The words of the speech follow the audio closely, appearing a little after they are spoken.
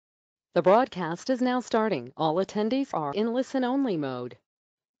The broadcast is now starting. All attendees are in listen-only mode.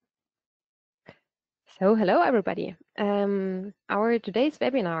 So hello everybody. Our today's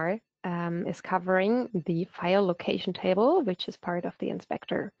webinar is covering the file location table, which is part of the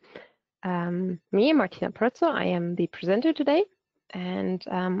inspector. Me, Martina Prötzer, I am the presenter today, and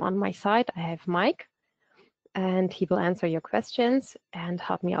on my side I have Mike, and he will answer your questions and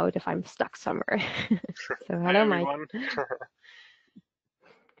help me out if I'm stuck somewhere. So hello, Mike.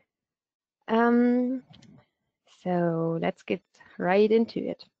 So let's get right into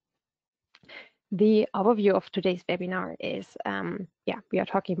it. The overview of today's webinar is, we are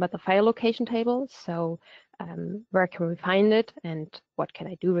talking about the file location table. So where can we find it and what can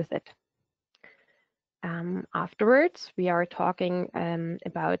I do with it? Afterwards, we are talking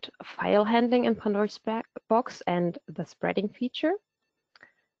about file handling in Pandoras Box and the spreading feature.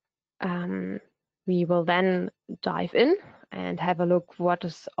 We will then dive in and have a look what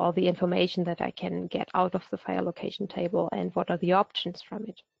is all the information that I can get out of the file location table and what are the options from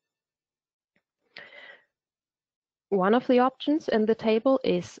it. One of the options in the table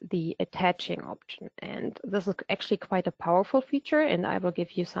is the attaching option, and this is actually quite a powerful feature, and I will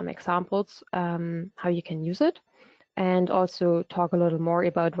give you some examples how you can use it, and also talk a little more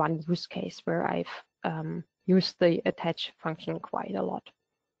about one use case where I've used the attach function quite a lot.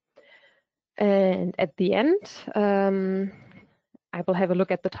 And at the end, I will have a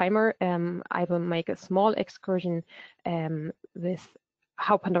look at the timer. I will make a small excursion with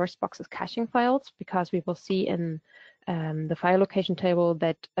how Pandoras Box is caching files, because we will see in the file location table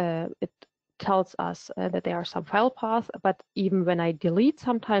that it tells us that there are some file paths, but even when I delete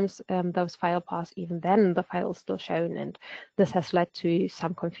sometimes those file paths, even then the file is still shown, and this has led to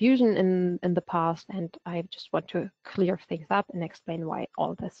some confusion in the past, and I just want to clear things up and explain why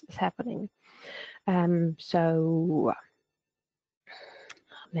all this is happening. So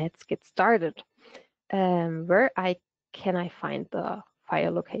let's get started. Where can I find the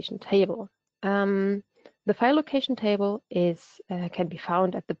file location table? The file location table can be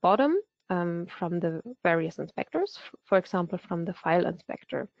found at the bottom from the various inspectors, for example, from the file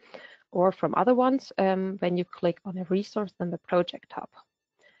inspector, or from other ones when you click on a resource in the project tab.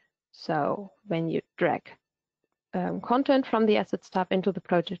 So when you drag content from the assets tab into the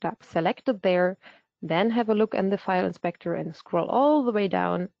project tab, select it there, then have a look in the file inspector and scroll all the way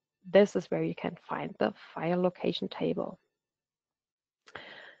down. This is where you can find the file location table.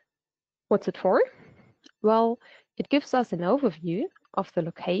 What's it for? Well, it gives us an overview of the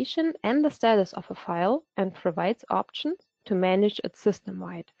location and the status of a file and provides options to manage it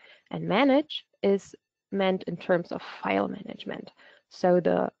system-wide. And manage is meant in terms of file management. So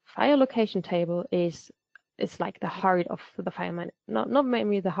the file location table is like the heart of the file management. Not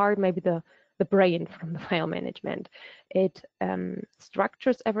maybe the heart, maybe the brain from the file management. It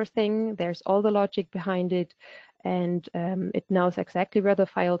structures everything. There's all the logic behind it, and it knows exactly where the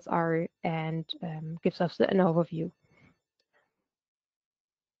files are and gives us an overview.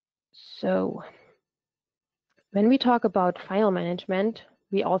 So when we talk about file management,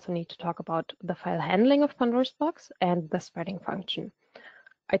 we also need to talk about the file handling of Pandoras Box and the spreading function.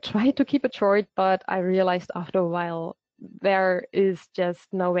 I tried to keep it short, but I realized after a while there is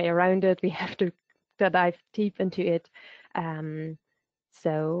just no way around it. We have to dive deep into it.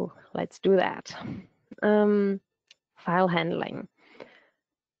 So let's do that. File handling.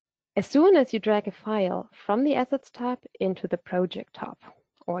 As soon as you drag a file from the Assets tab into the Project tab,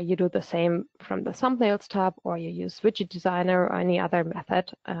 or you do the same from the Thumbnails tab, or you use Widget Designer or any other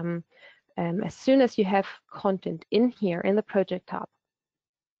method, as soon as you have content in here in the Project tab,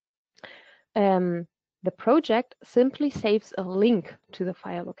 the project simply saves a link to the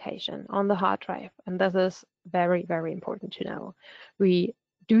file location on the hard drive, and this is very, very important to know. We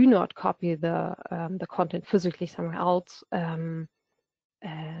do not copy the content physically somewhere else.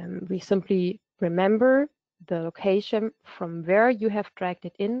 We simply remember the location from where you have dragged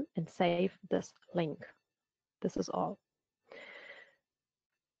it in and save this link. This is all.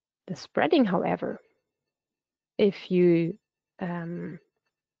 The spreading, however, if you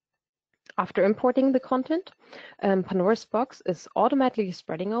after importing the content, Pandoras Box is automatically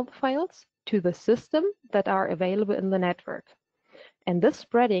spreading all the files to the system that are available in the network. And this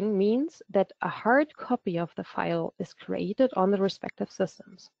spreading means that a hard copy of the file is created on the respective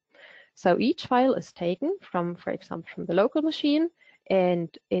systems. So each file is taken from, for example, from the local machine, and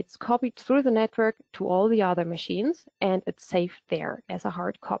it's copied through the network to all the other machines, and it's saved there as a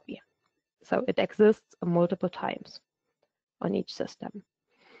hard copy. So it exists multiple times on each system.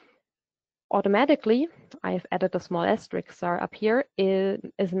 Automatically, I've added a small asterisk star up here,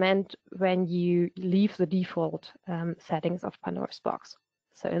 is meant when you leave the default settings of Pandoras Box.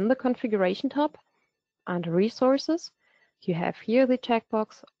 So in the configuration tab, under resources, you have here the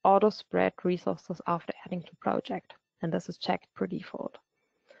checkbox, auto spread resources after adding to project. And this is checked per default.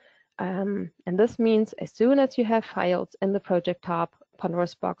 And this means as soon as you have files in the project tab,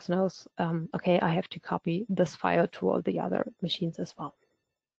 Pandoras Box knows, okay, I have to copy this file to all the other machines as well.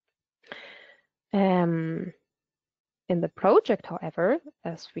 In the project, however,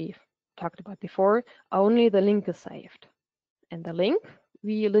 as we've talked about before, only the link is saved. And the link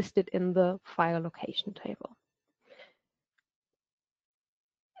we listed in the file location table.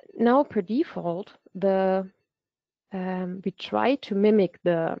 Now, per default, we try to mimic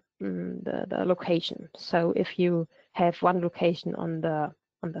the location. So if you have one location on the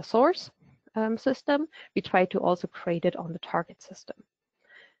source system, we try to also create it on the target system.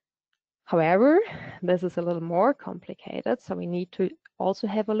 However, this is a little more complicated, so we need to also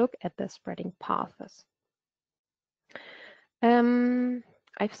have a look at the spreading paths.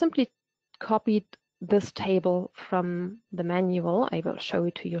 I've simply copied this table from the manual. I will show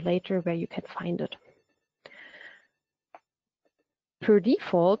it to you later where you can find it. Per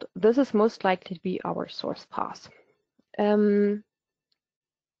default, this is most likely to be our source path. On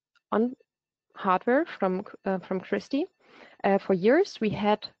hardware from Christie, for years we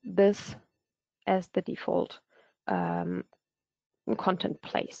had this as the default content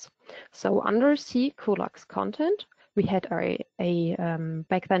place. So under C Kulaks content, we had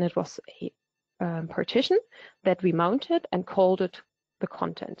back then it was a partition that we mounted and called it the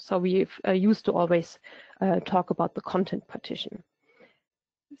content. So we've used to always talk about the content partition.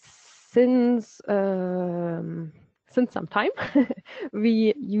 Since some time,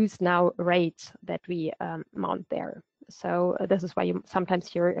 we use now RAID that we mount there. So this is why you sometimes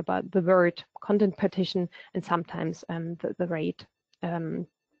hear about the word content partition and sometimes the RAID,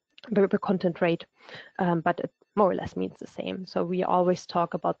 the content RAID, but it more or less means the same. So we always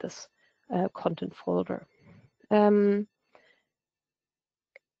talk about this content folder.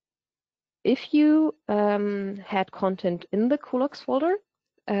 If you had content in the Kulaks folder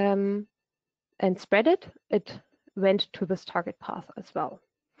and spread it, it went to this target path as well.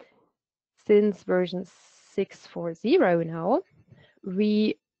 Since version 6.4.0 now,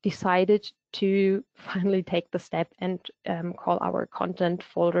 we decided to finally take the step and call our content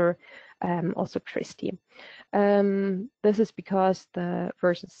folder also Christie. This is because the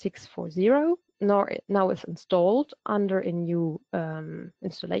version 6.4.0 now is installed under a new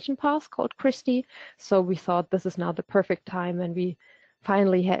installation path called Christie. So we thought this is now the perfect time when we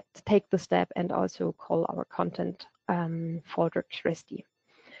finally had to take the step and also call our content folder Christie.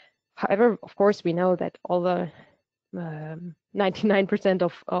 However, of course, we know that all the 99%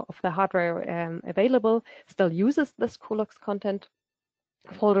 of the hardware available still uses this Kulaks content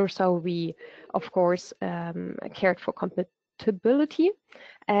folder. So we, of course, cared for compatibility.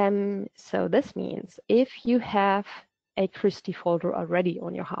 So this means if you have a Christie folder already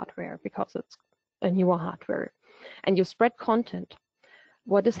on your hardware, because it's a newer hardware, and you spread content,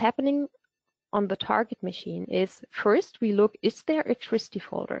 what is happening on the target machine is first we look, is there a Christie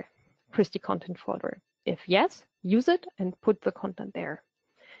folder, Christie content folder? If yes, use it and put the content there.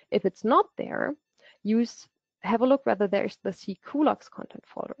 If it's not there, have a look whether there's the C Kulaks content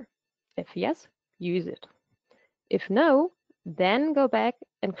folder. If yes, use it. If no, then go back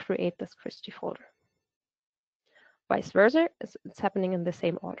and create this Christie folder. Vice versa, it's happening in the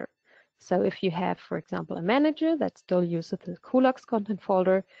same order. So if you have, for example, a manager that still uses the Kulaks content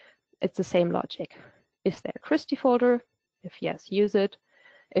folder, it's the same logic. Is there a Christie folder? If yes, use it.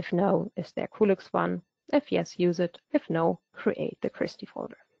 If no, is there Kulaks one? If yes, use it. If no, create the Christie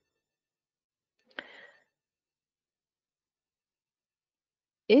folder.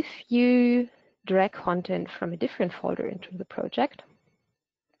 If you drag content from a different folder into the project,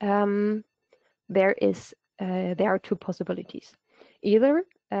 there are two possibilities. Either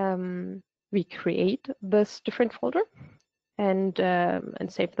we create this different folder and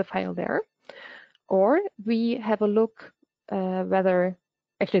save the file there, or we have a look whether,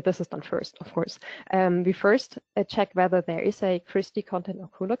 actually this is done first, of course. We first check whether there is a Christie content or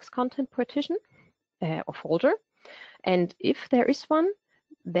Kulaks content partition or folder, and if there is one,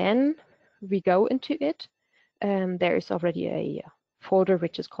 then we go into it. There is already a folder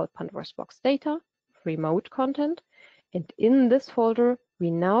which is called Pandoras Box Data, remote content. And in this folder,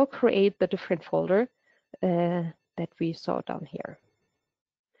 we now create the different folder that we saw down here.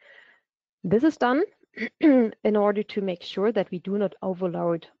 This is done in order to make sure that we do not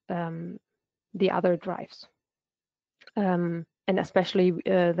overload the other drives. And especially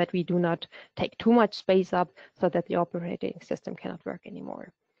that we do not take too much space up so that the operating system cannot work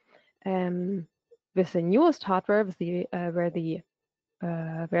anymore. With the newest hardware, with where the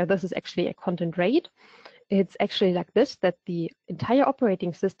where this is actually a content RAID. It's actually like this, that the entire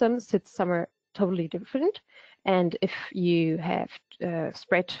operating system sits somewhere totally different. And if you have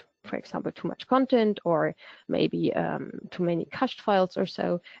spread, for example, too much content, or maybe too many cached files or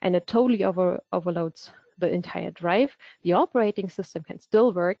so, and it totally overloads the entire drive, the operating system can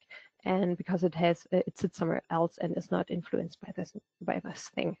still work, and because it sits somewhere else and is not influenced by this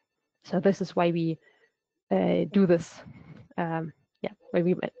thing. So this is why we do this. Why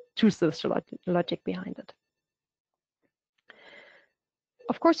we choose this logic behind it.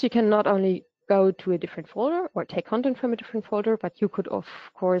 Of course, you can not only go to a different folder or take content from a different folder, but you could, of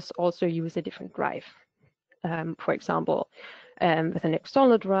course, also use a different drive. For example, with an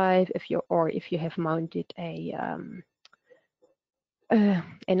external drive, if you have mounted a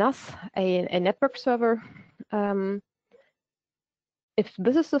NAS, a network server. If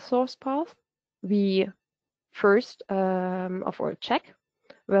this is the source path, we first of all check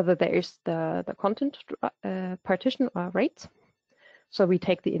whether there is the content partition or RAIDs. So we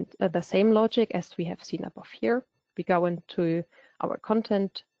take the same logic as we have seen above here. We go into our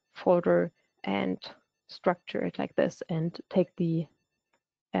content folder and structure it like this, and take the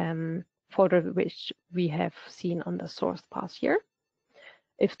folder which we have seen on the source path here.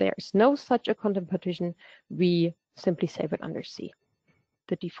 If there is no such a content partition, we simply save it under C,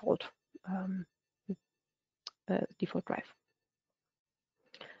 the default drive.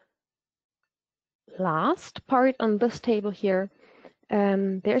 Last part on this table here,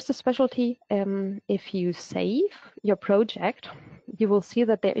 there's a specialty. If you save your project, you will see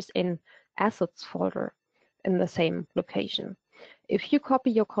that there is an assets folder in the same location. If you copy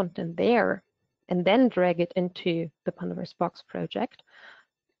your content there and then drag it into the Pandoras Box project,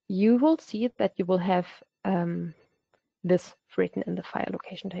 you will see that you will have this written in the file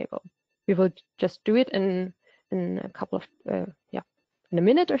location table. We will just do it in a couple of in a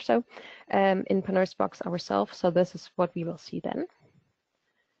minute or so in Pandoras Box ourselves. So this is what we will see then.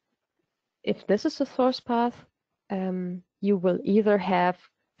 If this is the source path, you will either have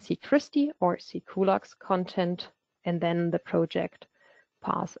C Christie or C Kulaks content, and then the project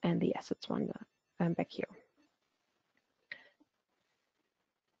path and the assets one back here.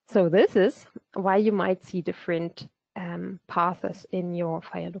 So this is why you might see different paths in your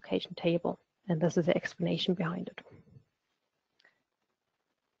file location table, and this is the explanation behind it.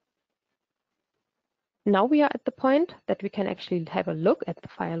 Now we are at the point that we can actually have a look at the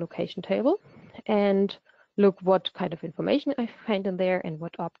file location table and look what kind of information I find in there and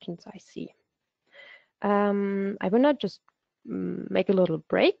what options I see. I will not just make a little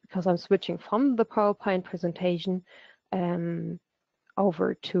break because I'm switching from the PowerPoint presentation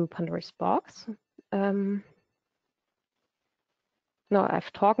over to Pandoras Box. Now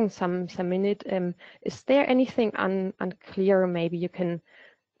I've talked some minute. Is there anything unclear? Maybe you can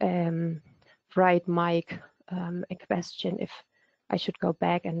write Mike a question if I should go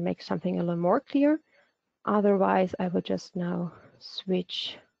back and make something a little more clear. Otherwise, I will just now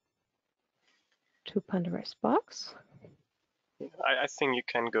switch to Pandoras Box. I think you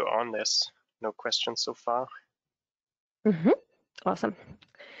can go on. There's no questions so far. Awesome.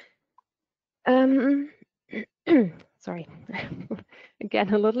 Sorry,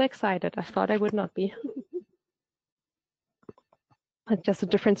 again, a little excited. I thought I would not be. It's just a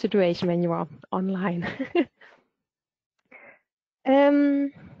different situation when you are online.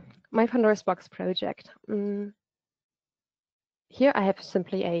 My Pandoras Box project. Here I have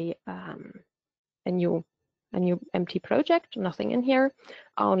simply a new empty project, nothing in here,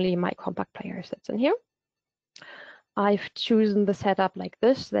 only my compact player sits in here. I've chosen the setup like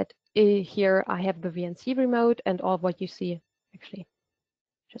this, that here I have the VNC remote, and all what you see, actually,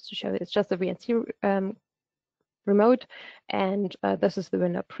 just to show you, it's just the VNC remote, and this is the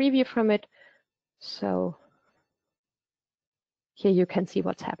window preview from it. So here you can see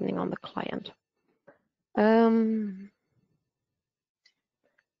what's happening on the client.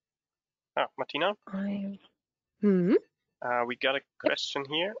 Martina? We got a question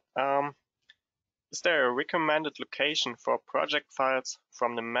here. Is there a recommended location for project files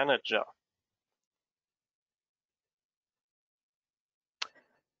from the manager?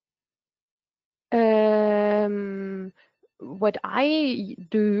 What I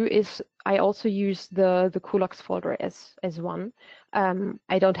do is I also use the Kulaks folder as one.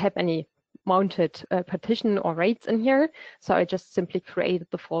 I don't have any mounted partition or RAIDs in here, so I just simply created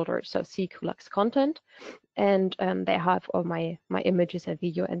the folder. So C Kulaks content, and they have all my images and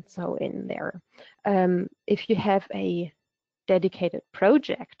video and so in there. If you have a dedicated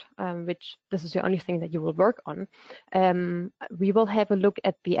project, which this is the only thing that you will work on, we will have a look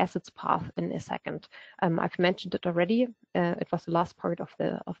at the assets path in a second. I've mentioned it already. It was the last part of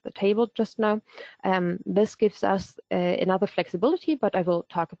the table just now. This gives us another flexibility, but I will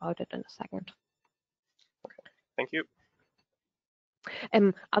talk about it in a second. Okay, thank you.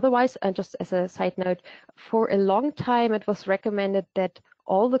 Otherwise, just as a side note, for a long time it was recommended that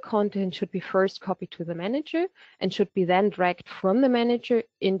all the content should be first copied to the manager and should be then dragged from the manager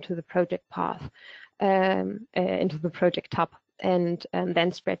into the project path, into the project tab, and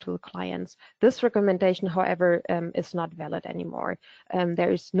then spread to the clients. This recommendation, however, is not valid anymore.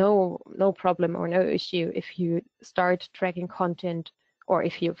 There is no problem or no issue if you start dragging content, or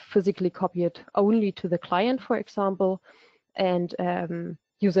if you physically copy it only to the client, for example, and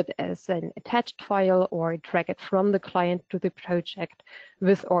use it as an attached file, or drag it from the client to the project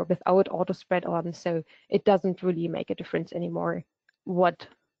with or without auto spread on. So it doesn't really make a difference anymore what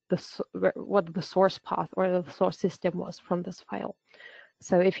the source path or the source system was from this file.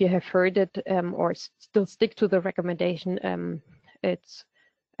 So if you have heard it or still stick to the recommendation, it's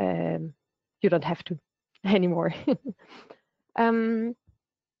you don't have to anymore.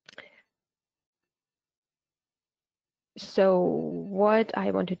 So what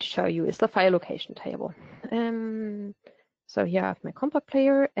I wanted to show you is the file location table. So here I have my compact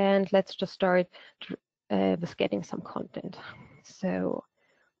player, and let's just start with getting some content. So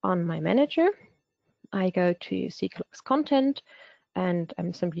on my manager, I go to CCLux content, and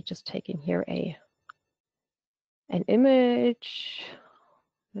I'm simply just taking here an image.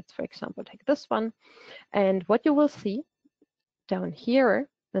 Let's, for example, take this one. And what you will see down here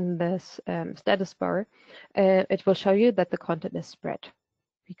in this status bar, it will show you that the content is spread,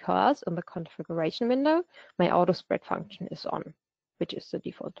 because in the configuration window, my auto spread function is on, which is the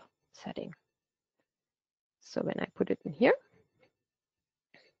default setting. So when I put it in here,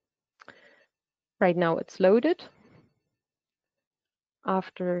 right now it's loaded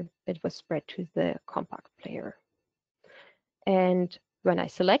after it was spread to the compact player. And when I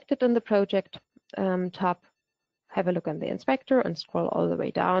select it in the project tab, have a look on the inspector and scroll all the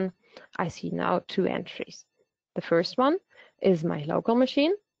way down, I see now 2 entries. The first one is my local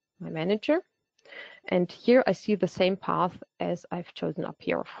machine, my manager. And here I see the same path as I've chosen up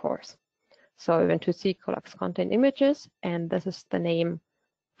here, of course. So I went to CCLux content images, and this is the name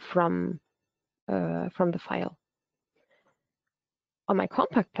from the file. On my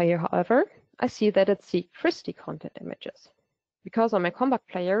compact player, however, I see that it's the Christie content images. Because on my compact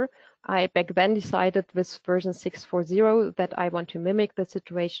player, I back then decided with version 6.4.0 that I want to mimic the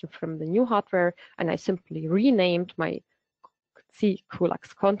situation from the new hardware, and I simply renamed my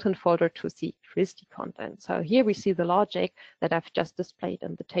CCLux content folder to the Christie content. So here we see the logic that I've just displayed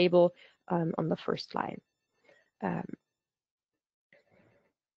in the table on the first line.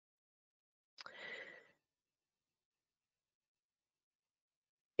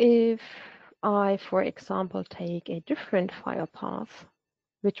 If I, for example, take a different file path,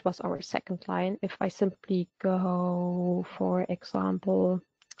 which was our second line, if I simply go, for example,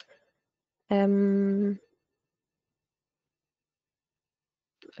 let's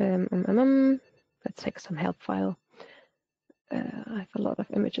take some help file. I have a lot of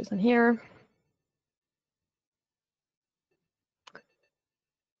images in here.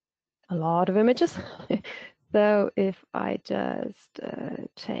 A lot of images. So if I just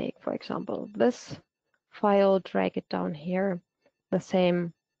take, for example, this file, drag it down here, the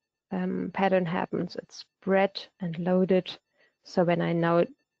same pattern happens. It's spread and loaded. So when I now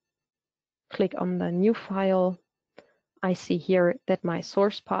click on the new file, I see here that my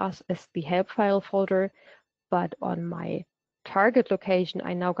source path is the help file folder, but on my target location,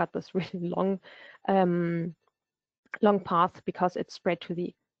 I now got this really long path, because it's spread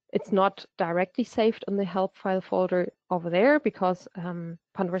to it's not directly saved in the help file folder over there, because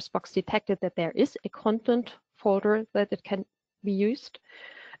Pandoras Box detected that there is a content folder that it can be used.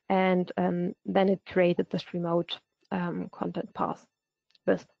 And then it created this remote content path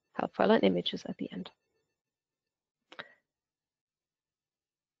with help file and images at the end.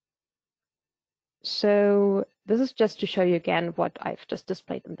 So this is just to show you again what I've just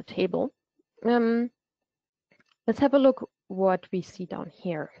displayed in the table. Let's have a look what we see down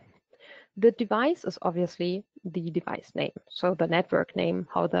here. The device is obviously the device name, so the network name,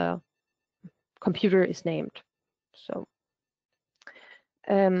 how the computer is named. So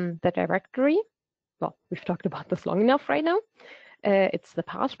the directory, well, we've talked about this long enough right now. It's the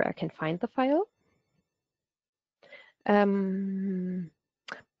path where I can find the file.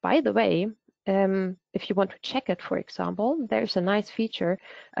 By the way, if you want to check it, for example, there's a nice feature.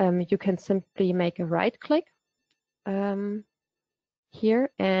 You can simply make a right click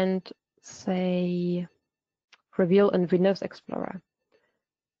here and say reveal in Windows Explorer.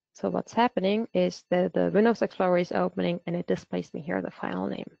 So what's happening is that the Windows Explorer is opening and it displays me here the file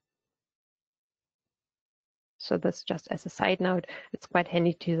name. So that's just as a side note. It's quite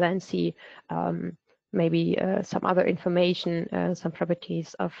handy to then see maybe some other information, some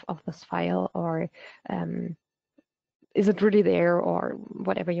properties of this file, or is it really there, or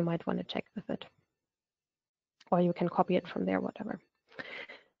whatever you might want to check with it. Or you can copy it from there, whatever.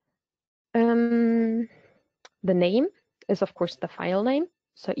 The name is, of course, the file name.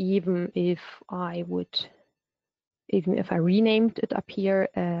 So even if I renamed it up here,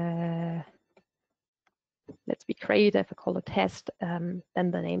 let's be creative, I call it test, then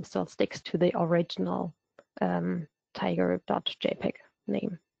the name still sticks to the original tiger.jpg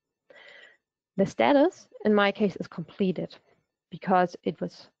name. The status, in my case, is completed because it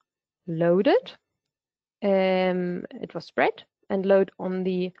was loaded, it was spread, and loaded on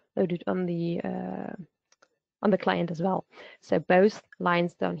the client as well. So both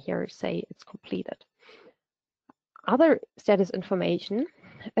lines down here say it's completed. Other status information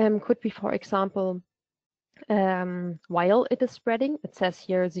could be, for example, while it is spreading, it says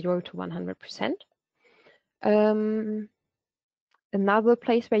here 0 to 100%. Another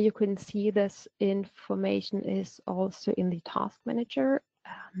place where you can see this information is also in the task manager.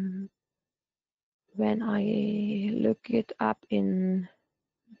 When I look it up in,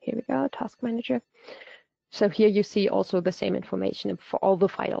 here we go, task manager. So here you see also the same information for all the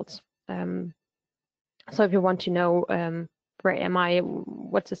files. So if you want to know where am I,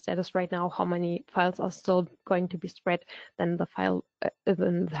 what's the status right now, how many files are still going to be spread, then the file,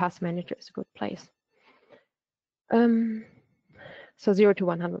 then the task manager is a good place. So 0 to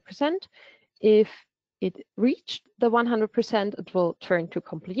 100%. If it reached the 100%, it will turn to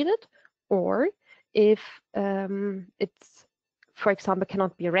completed. Or if it's, for example,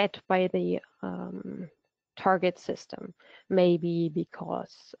 cannot be read by the target system, maybe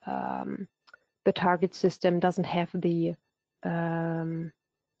because the target system doesn't have the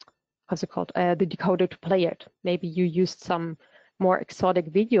what's it called, the decoder to play it. Maybe you used some more exotic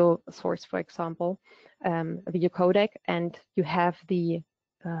video source, for example, a video codec, and you have the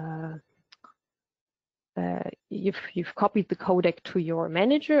you've copied the codec to your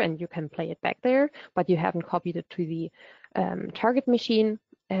manager and you can play it back there, but you haven't copied it to the target machine,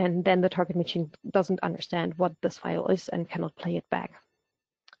 and then the target machine doesn't understand what this file is and cannot play it back.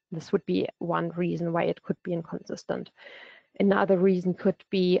 This would be one reason why it could be inconsistent. Another reason could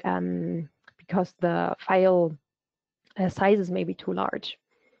be because the file size is maybe too large.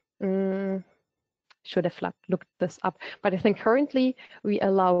 Should have looked this up, but I think currently we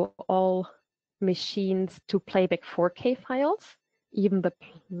allow all machines to play back 4K files, even the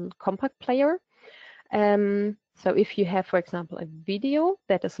compact player. So if you have, for example, a video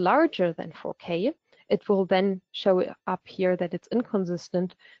that is larger than 4K, it will then show up here that it's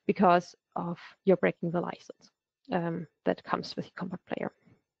inconsistent because of you're breaking the license that comes with the compact player.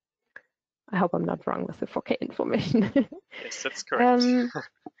 I hope I'm not wrong with the 4K information. Yes, that's correct.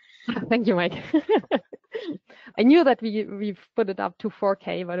 Thank you, Mike. I knew that we've put it up to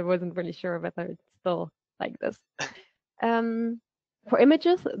 4K, but I wasn't really sure whether it's still like this. For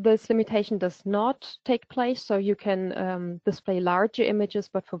images, this limitation does not take place, so you can display larger images,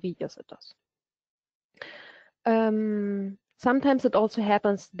 but for videos it does. Sometimes it also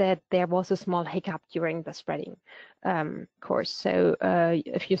happens that there was a small hiccup during the spreading course. So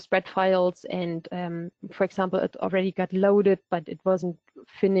if you spread files and, for example, it already got loaded, but it wasn't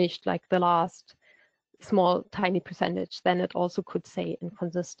finished like the last small tiny percentage, then it also could say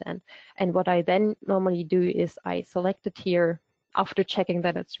inconsistent. And what I then normally do is I select it here after checking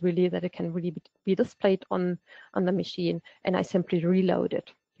that it's really, that it can really be displayed on the machine, and I simply reload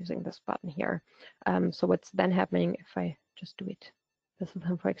it using this button here. So what's then happening if I just do it this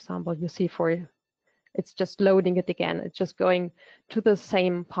one, for example, you see it's just loading it again. It's just going to the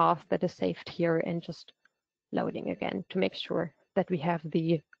same path that is saved here and just loading again to make sure that we have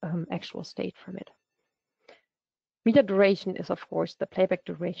the actual state from it. Media duration is, of course, the playback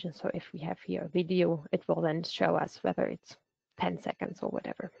duration. So if we have here a video, it will then show us whether it's 10 seconds or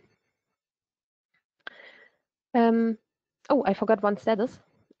whatever. Oh, I forgot one status.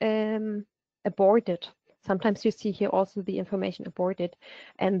 Aborted. Sometimes you see here also the information aborted,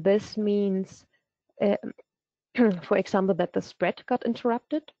 and this means, for example, that the spread got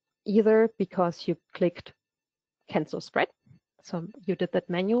interrupted, either because you clicked cancel spread, so you did that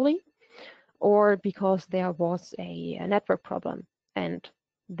manually, or because there was a network problem and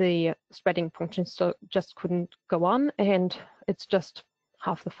the spreading function so just couldn't go on, and it's just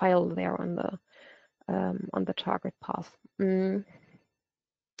half the file there on the target path.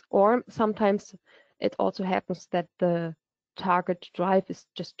 Or sometimes it also happens that the target drive is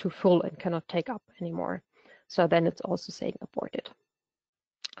just too full and cannot take up anymore. So then it's also saying aborted.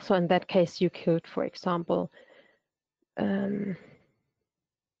 So in that case, you could, for example,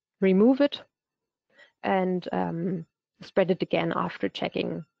 remove it and spread it again after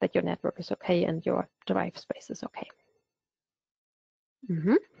checking that your network is okay and your drive space is okay.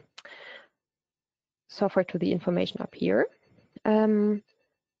 So far to the information up here.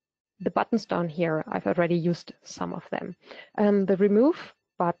 The buttons down here, I've already used some of them. The remove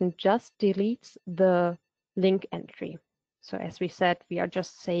button just deletes the link entry. So as we said, we are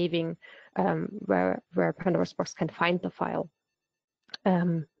just saving where Pandoras Box can find the file.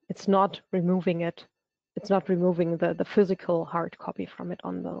 It's not removing it. It's not removing the physical hard copy from it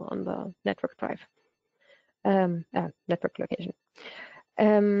on the network drive, network location.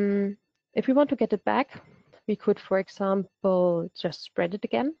 If we want to get it back, we could, for example, just spread it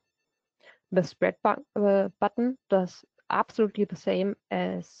again. The spread button does absolutely the same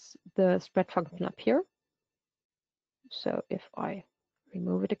as the spread function up here. So if I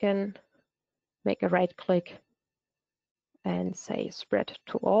remove it again, make a right click and say spread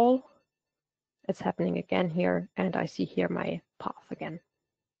to all, it's happening again here, and I see here my path again.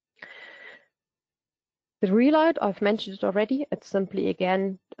 The reload, I've mentioned it already. It's simply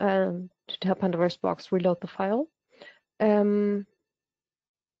again to tell Pandoras Box reload the file.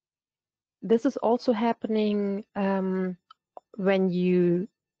 This is also happening when you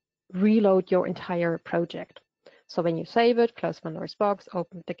reload your entire project. So when you save it, close Pandoras Box,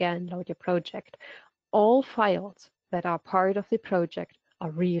 open it again, load your project. All files that are part of the project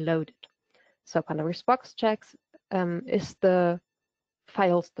are reloaded. So Pandoras Box checks, is the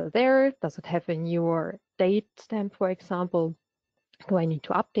file still there? Does it have a newer date stamp, for example? Do I need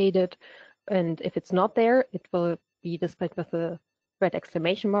to update it? And if it's not there, it will be displayed with a red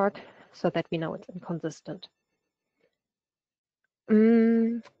exclamation mark so that we know it's inconsistent.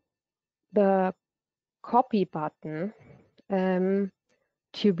 The copy button,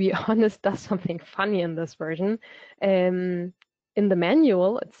 to be honest, does something funny in this version. In the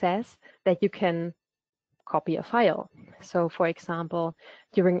manual, it says that you can copy a file. So for example,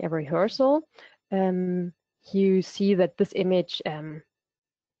 during a rehearsal, you see that this image, I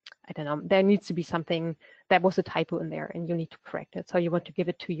don't know, there needs to be something, that was a typo in there and you need to correct it. So you want to give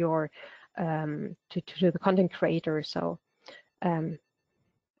it to your, to the content creator. So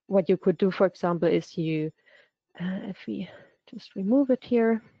what you could do, for example, is you, if we just remove it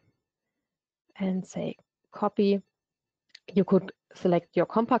here and say copy, you could select your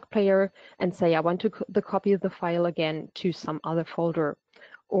compact player and say, I want to copy the file again to some other folder,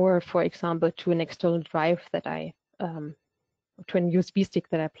 or for example, to an external drive that I, to an USB stick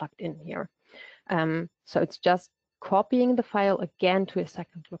that I plugged in here. So it's just copying the file again to a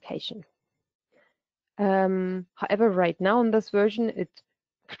second location. However, right now in this version, it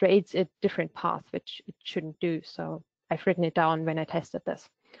creates a different path, which it shouldn't do. So I've written it down when I tested this.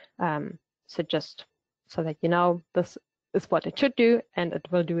 So just so that you know, this is what it should do, and it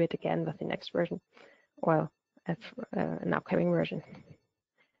will do it again with the next version, or an upcoming version.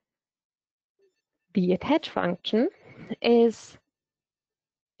 The attach function is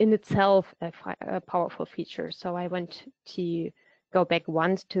in itself a powerful feature. So I want to go back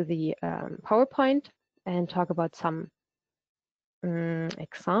once to the PowerPoint and talk about some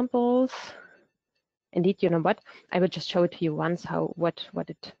examples. Indeed, you know what? I will just show it to you once how what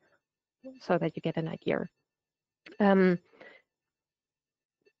it, so that you get an idea.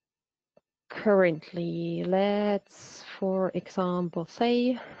 Currently, let's, for example,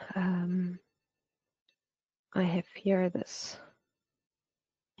 say I have here this,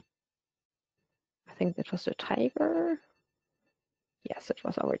 I think that was a tiger. Yes, it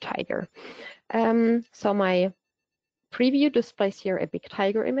was our tiger. So my preview displays here a big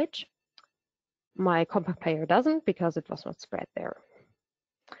tiger image. My compact player doesn't because it was not spread there.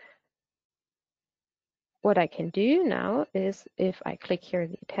 What I can do now is if I click here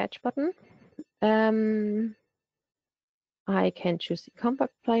the attach button, I can choose the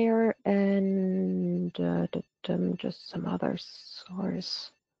compact player and just some other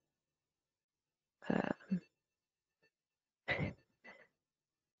source.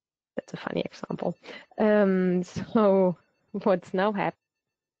 That's a funny example. So what's now happening?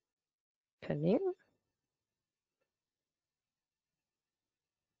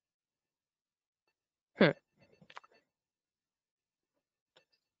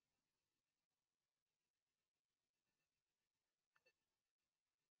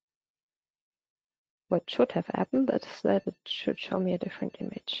 What should have happened is that it should show me a different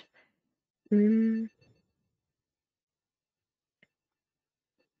image.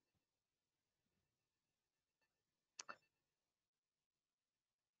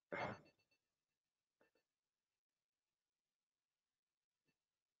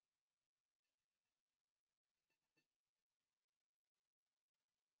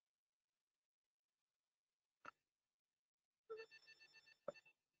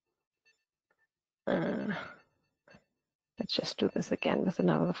 Let's just do this again with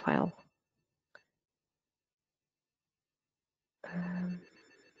another file.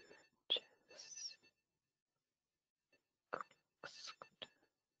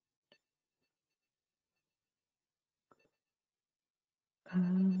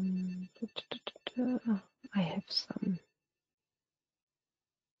 I have some.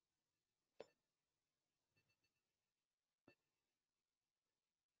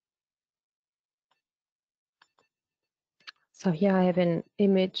 So here I have an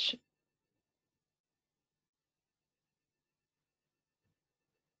image.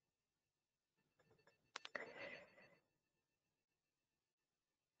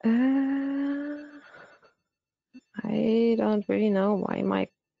 I don't really know why my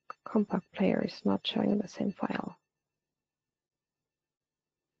compact player is not showing the same file.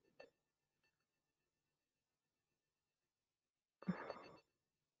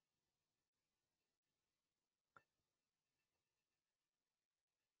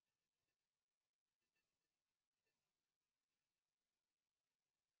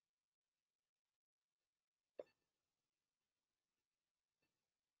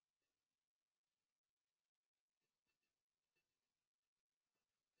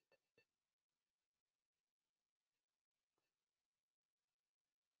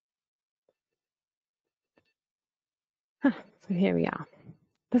 So here we are.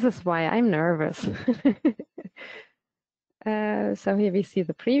 This is why I'm nervous. So here we see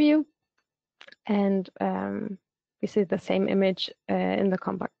the preview, and we see the same image in the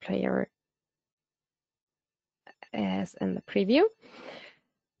compact player as in the preview.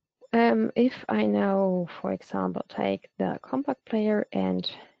 If I now, for example, take the compact player and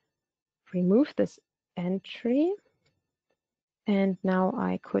remove this entry, and now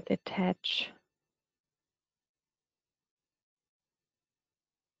I could attach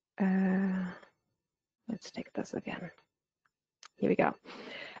let's take this again. Here we go.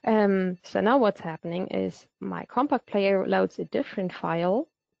 So now what's happening is my compact player loads a different file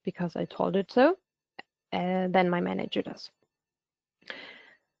because I told it so, than my manager does.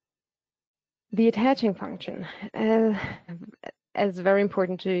 The attaching function is very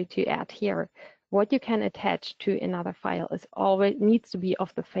important to add here. What you can attach to another file is always needs to be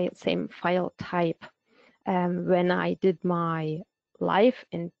of the same file type. When I did my live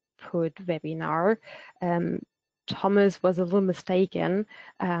input webinar, Thomas was a little mistaken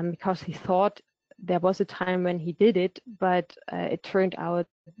because he thought there was a time when he did it, but it turned out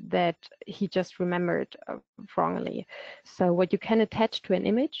that he just remembered wrongly. So what you can attach to an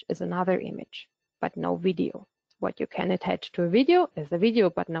image is another image, but no video. What you can attach to a video is a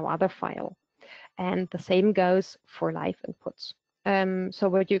video, but no other file. And the same goes for live inputs. So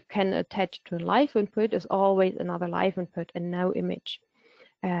what you can attach to a live input is always another live input and no image.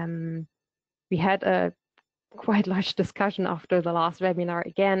 We had a quite large discussion after the last webinar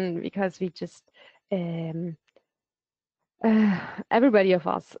again, because we just everybody of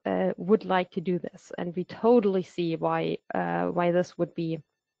us would like to do this, and we totally see why this would be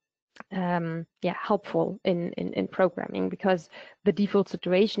helpful in programming, because the default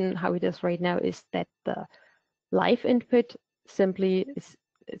situation how it is right now is that the live input simply is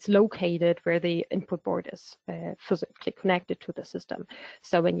it's located where the input board is physically connected to the system.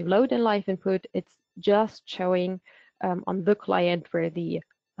 So when you load in live input, it's just showing on the client where the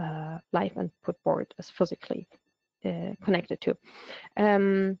live input board is physically connected to,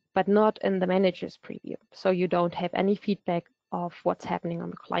 but not in the manager's preview. So you don't have any feedback of what's happening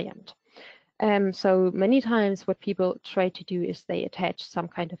on the client. So many times what people try to do is they attach some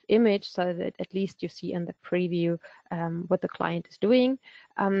kind of image so that at least you see in the preview what the client is doing.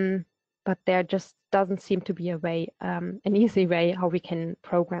 But there just doesn't seem to be a way, an easy way how we can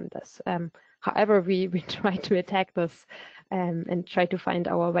program this. However, we try to attack this and try to find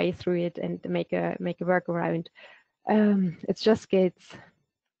our way through it and make a workaround. It just gets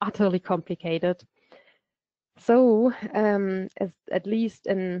utterly complicated. So at least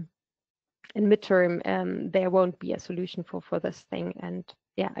in midterm, there won't be a solution for this thing. And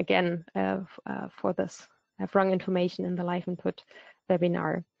yeah, again, for this, I have wrong information in the live input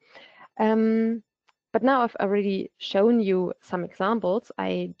webinar. But now I've already shown you some examples.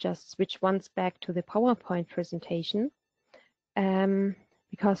 I just switch once back to the PowerPoint presentation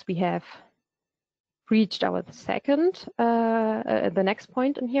because we have reached our second, the next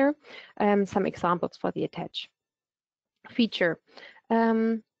point in here, some examples for the attach feature.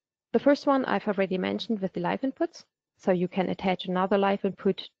 The first one I've already mentioned with the live inputs. So you can attach another live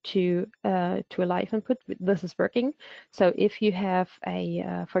input to a live input. This is working. So if you have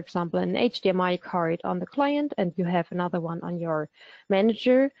a, for example, an HDMI card on the client and you have another one on your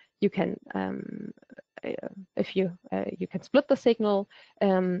manager, you can if you can split the signal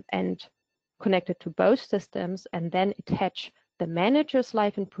and connect it to both systems, and then attach the manager's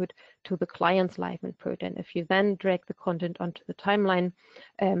live input to the client's live input. And if you then drag the content onto the timeline,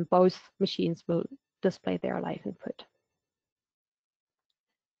 both machines will display their live input.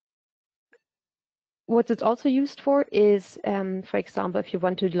 What it's also used for is, for example, if you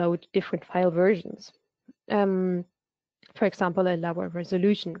want to load different file versions. For example, a lower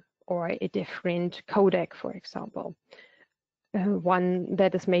resolution or a different codec, for example. One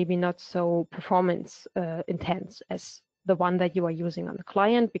that is maybe not so performance intense as the one that you are using on the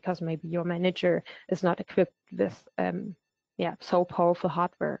client, because maybe your manager is not equipped with so powerful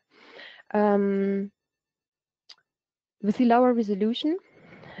hardware. With the lower resolution,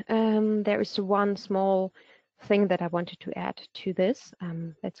 there is one small thing that I wanted to add to this.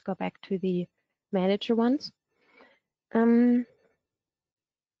 Let's go back to the manager ones.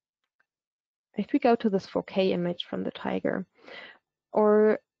 If we go to this 4K image from the Tiger,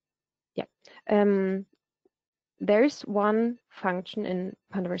 there's one function in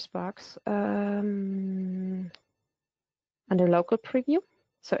Pandoras Box under local preview.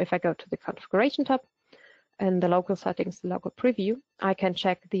 So if I go to the configuration tab and the local settings, the local preview, I can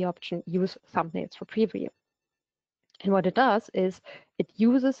check the option use thumbnails for preview. And what it does is it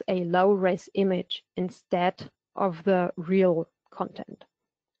uses a low-res image instead of the real content.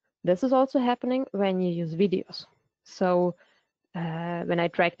 This is also happening when you use videos. So when I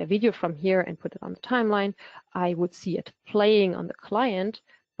drag the video from here and put it on the timeline, I would see it playing on the client,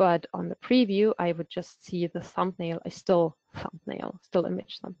 but on the preview, I would just see the thumbnail, a still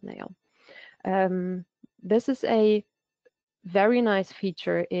image thumbnail. This is a very nice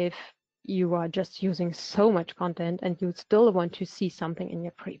feature if you are just using so much content and you still want to see something in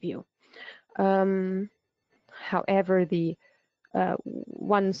your preview. However, the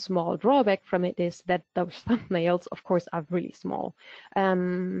one small drawback from it is that those thumbnails, of course, are really small.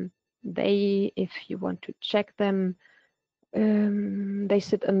 If you want to check them, they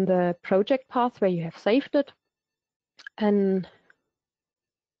sit in the project path where you have saved it, and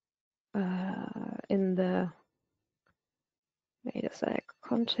in the wait a sec,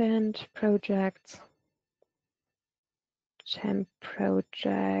 content projects, temp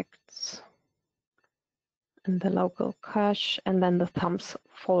projects, and the local cache, and then the thumbs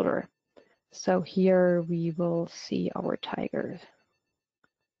folder. So here we will see our Tiger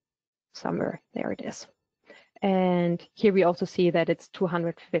somewhere. There it is. And here we also see that it's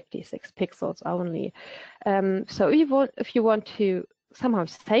 256 pixels only. So if you want to somehow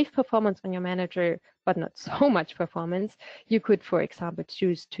save performance on your manager, but not so much performance, you could, for example,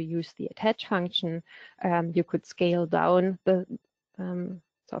 choose to use the attach function. You could scale down the,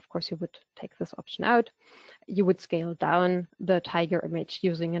 so of course you would take this option out. You would scale down the Tiger image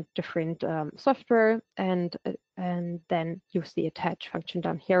using a different software, and then use the attach function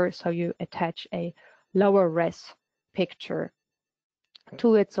down here. So you attach a lower res picture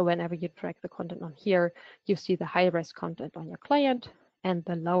to it. So whenever you drag the content on here, you see the high res content on your client and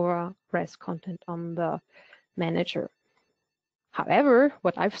the lower res content on the manager. However,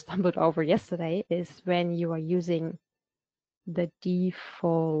 what I've stumbled over yesterday is when you are using the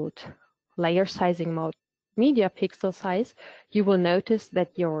default layer sizing mode media pixel size, you will notice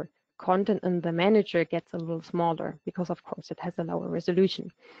that your content in the manager gets a little smaller because, of course, it has a lower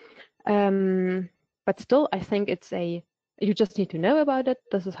resolution. But still, I think you just need to know about it.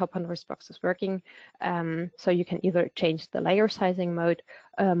 This is how Pandoras Box is working. So you can either change the layer sizing mode,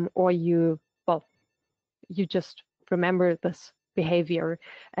 or you just remember this behavior,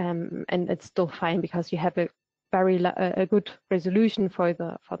 and it's still fine because you have a good resolution for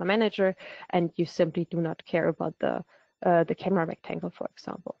the manager, and you simply do not care about the camera rectangle, for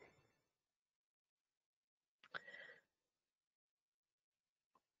example.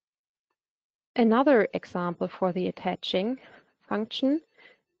 Another example for the attaching function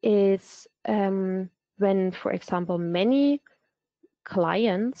is when, for example, many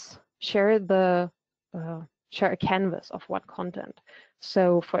clients share a canvas of one content.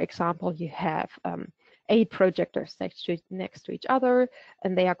 So, for example, you have 8 projectors next to each other,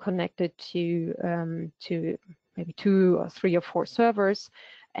 and they are connected to maybe 2 or 3 or 4 servers,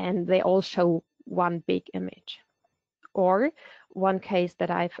 and they all show one big image. Or one case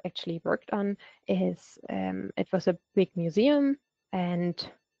that I've actually worked on is it was a big museum, and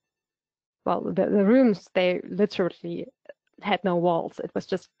well, the rooms, they literally had no walls. It was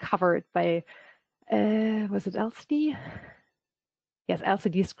just covered by was it LCD? Yes,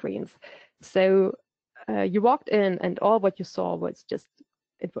 LCD screens. So you walked in, and all what you saw was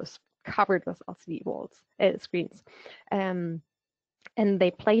it was covered with LCD screens. And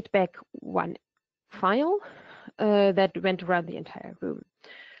they played back one file that went around the entire room.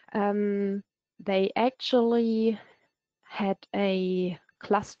 They actually had a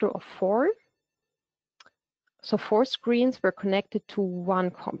cluster of 4. So 4 screens were connected to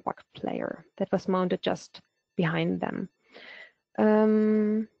one compact player that was mounted just behind them.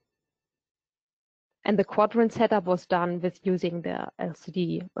 And the quadrant setup was done with using the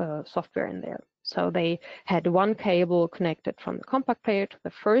LCD software in there. So they had one cable connected from the compact player to the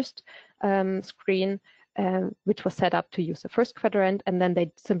first screen, which was set up to use the first quadrant, and then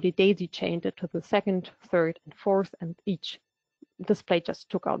they simply daisy chained it to the second, third, and fourth, and each display just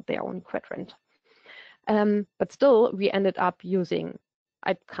took out their own quadrant. But still, we ended up using,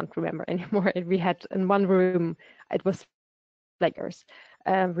 I can't remember anymore, we had in one room, it was players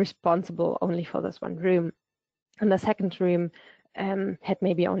responsible only for this one room. And the second room had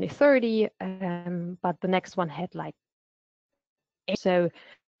maybe only 30, but the next one had like 8. So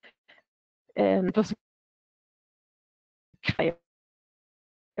it was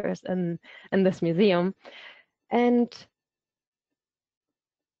in this museum. And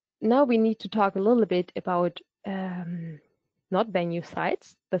now we need to talk a little bit about not venue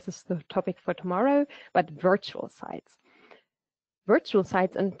sites. This is the topic for tomorrow, but virtual sites. Virtual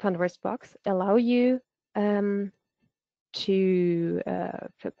sites in Pandoras Box allow you to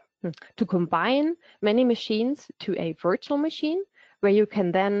combine many machines to a virtual machine where you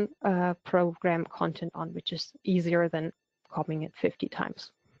can then program content on, which is easier than copying it 50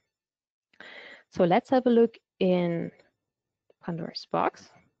 times. So let's have a look in Pandoras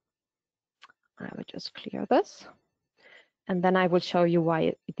Box. I will just clear this. And then I will show you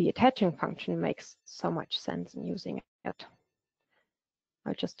why the attaching function makes so much sense in using it.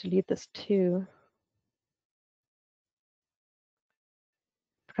 I'll just delete this too.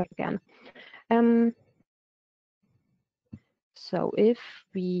 Try again. So if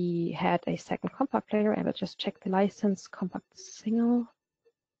we had a second compact player, I will just check the license compact single.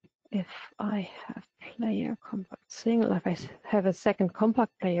 If I have player compact single, if I have a second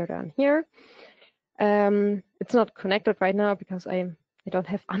compact player down here, it's not connected right now because I don't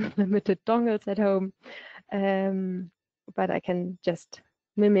have unlimited dongles at home, but I can just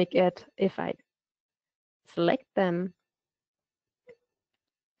mimic it if I select them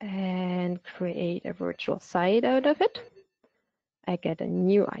and create a virtual site out of it. I get a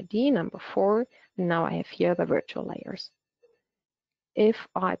new ID, number 4, and now I have here the virtual layers. If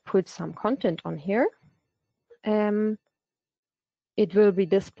I put some content on here, it will be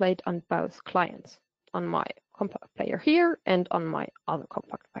displayed on both clients, on my compact player here and on my other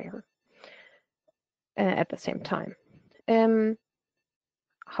compact player at the same time.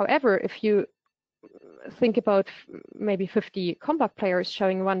 However, if you think about maybe 50 compact players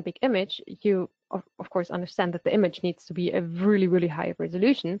showing one big image, you of course understand that the image needs to be a really, really high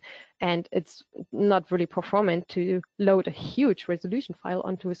resolution, and it's not really performant to load a huge resolution file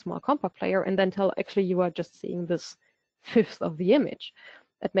onto a small compact player and then tell actually you are just seeing this 1/5 of the image.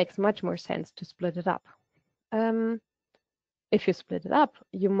 It makes much more sense to split it up. If you split it up,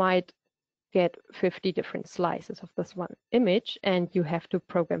 you might get 50 different slices of this one image, and you have to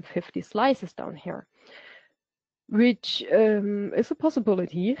program 50 slices down here, which is a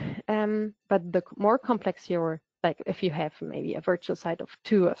possibility. But the more complex your, like if you have maybe a virtual site of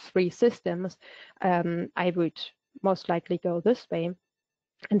 2 or 3 systems, I would most likely go this way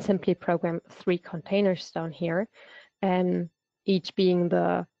and simply program 3 containers down here, and each being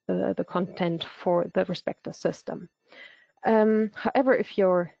the content for the respective system. However, if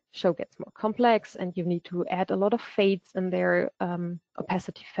your show gets more complex and you need to add a lot of fades in there,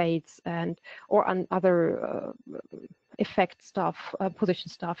 opacity fades or on other effect stuff, position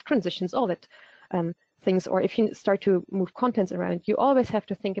stuff, transitions, all that things, or if you start to move contents around, you always have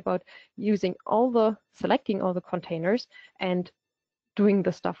to think about selecting all the containers and doing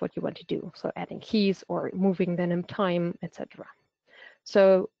the stuff what you want to do. So adding keys or moving them in time, etc.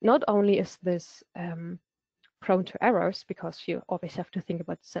 So not only is this prone to errors because you always have to think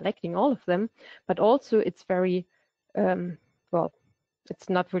about selecting all of them, but also it's very, well, it's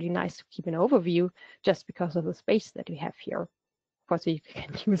not really nice to keep an overview just because of the space that we have here. Of course, you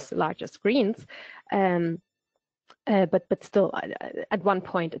can use larger screens, but still, at one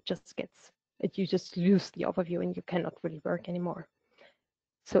point, you just lose the overview and you cannot really work anymore.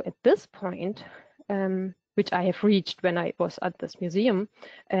 So at this point, which I have reached when I was at this museum,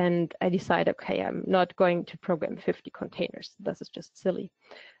 and I decided, okay, I'm not going to program 50 containers. This is just silly.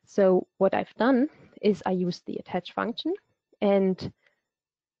 So what I've done is I used the attach function, and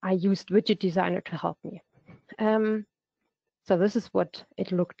I used Widget Designer to help me. So this is what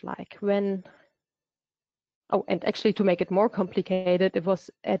it looked like when, oh, and actually to make it more complicated, it was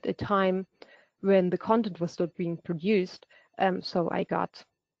at a time when the content was still being produced. So I got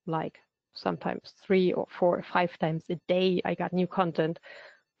like sometimes 3 or 4 or 5 times a day, I got new content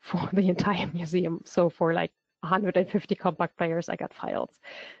for the entire museum. So for like 150 compact players, I got files.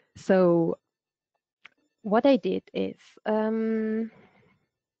 So what I did is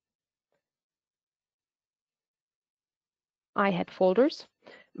I had folders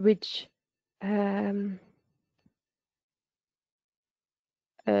which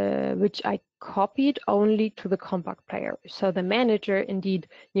I copied only to the compact player. So the manager indeed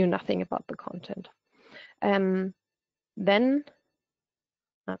knew nothing about the content. Then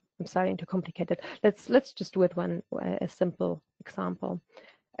I'm starting to complicate it. Let's just do it a simple example.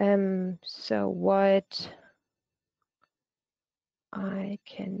 So what I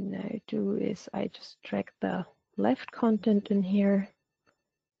can now do is I just drag the left content in here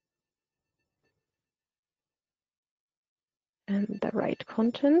and the right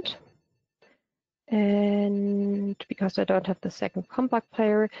content. And because I don't have the second compact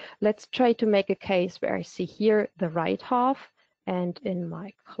player, let's try to make a case where I see here the right half, and in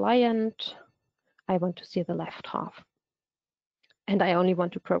my client, I want to see the left half. And I only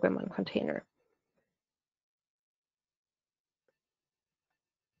want to program one container.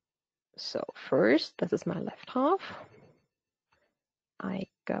 So first, this is my left half. I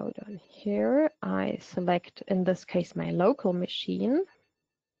go down here, I select, in this case, my local machine.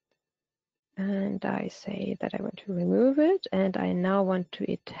 And I say that I want to remove it, and I now want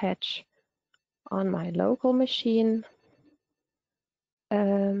to attach on my local machine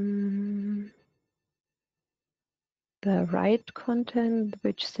the right content,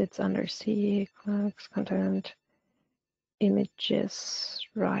 which sits under C, clocks, content, images,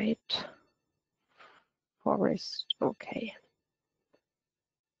 right, forest, okay.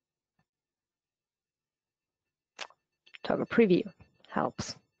 Toggle preview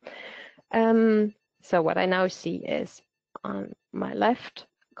helps. So what I now see is on my left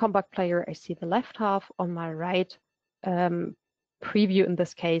compact player, I see the left half. On my right preview, in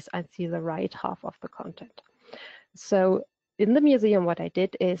this case, I see the right half of the content. So in the museum, what I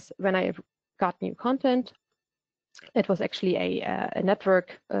did is when I got new content, it was actually a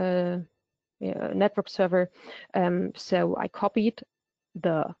network server. So I copied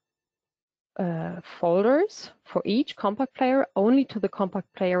the folders for each compact player only to the compact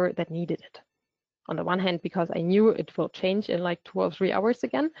player that needed it. On the one hand, because I knew it will change in like 2 or 3 hours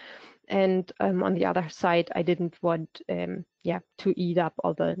again. And on the other side, I didn't want to eat up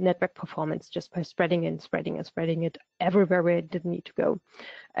all the network performance just by spreading it everywhere where it didn't need to go.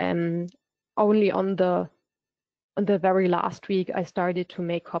 Only on the very last week, I started to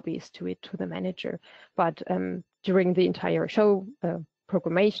make copies to the manager. But during the entire show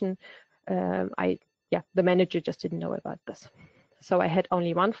programmation, the manager just didn't know about this. So I had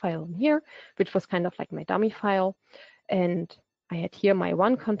only one file in here, which was kind of like my dummy file. And I had here my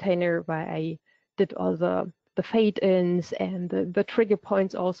one container where I did all the fade-ins and the trigger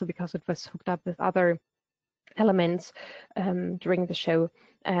points also, because it was hooked up with other elements during the show.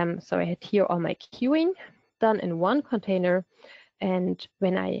 So I had here all my queuing done in one container. And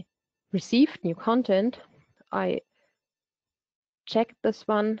when I received new content, I checked this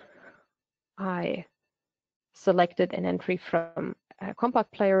one. I selected an entry from a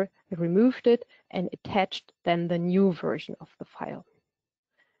compact player, I removed it, and attached then the new version of the file.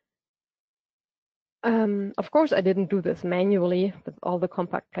 Of course, I didn't do this manually with all the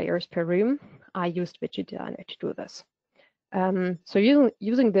compact players per room. I used Widget Designer to do this. So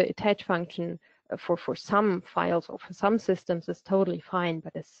using the attach function for some files or for some systems is totally fine,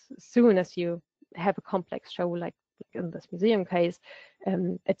 but as soon as you have a complex show like in this museum case,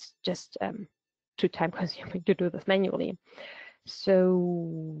 it's just too time-consuming to do this manually.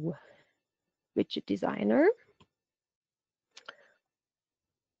 So Widget Designer.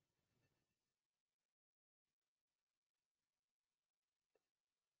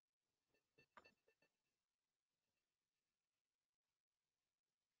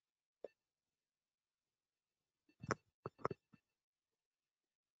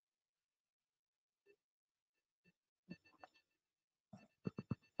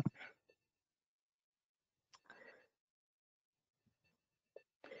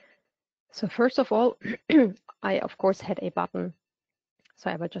 So first of all, I of course had a button.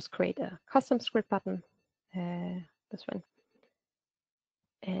 So I would just create a custom script button, this one.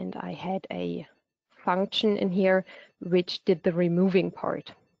 And I had a function in here which did the removing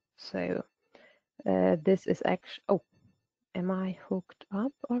part. So this is actually, oh, am I hooked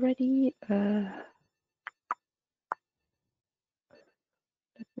up already? Let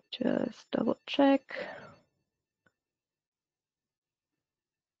me just double check.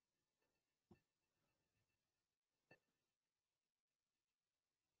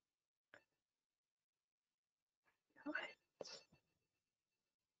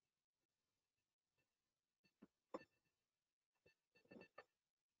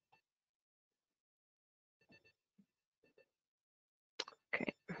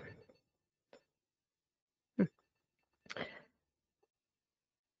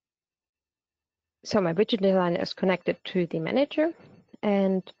 So my widget designer is connected to the manager,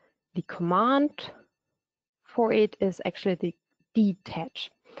 and the command for it is actually the detach.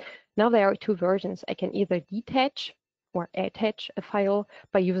 Now there are two versions. I can either detach or attach a file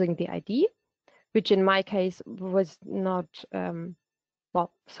by using the ID, which in my case was not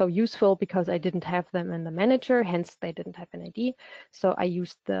so useful because I didn't have them in the manager, hence they didn't have an ID. So I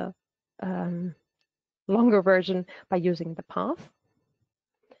used the longer version by using the path.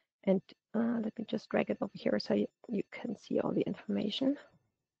 And let me just drag it over here so you can see all the information.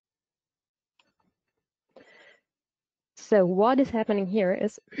 So what is happening here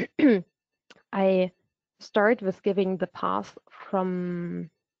is I start with giving the path from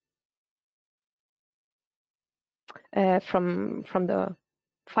the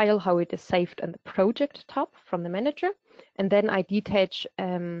file, how it is saved in the project tab from the manager, and then I detach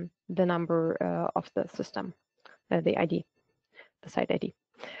the number of the system, the ID, the site ID.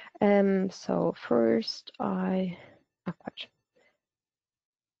 So first there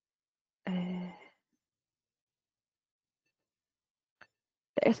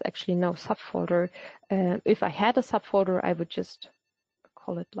is actually no subfolder. If I had a subfolder, I would just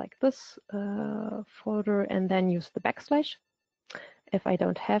call it like this folder and then use the backslash. If I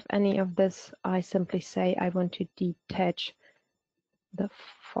don't have any of this, I simply say I want to detach the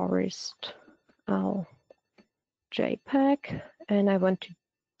forest JPEG, and I want to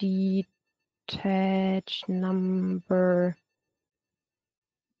detach number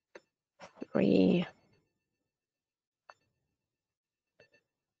 3.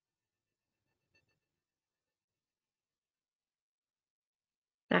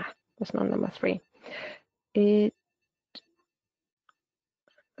 That's not number 3. It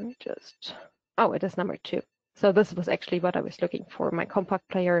is number 2. So this was actually what I was looking for. My compact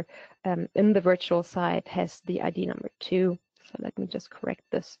player in the virtual site has the ID number 2. So let me just correct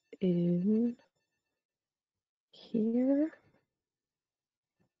this in here.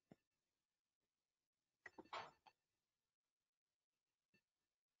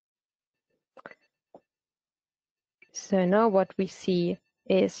 So now what we see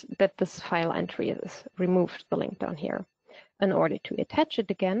is that this file entry is removed, the link down here. In order to attach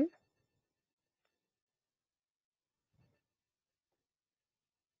it again,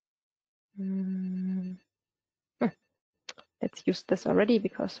 let's use this already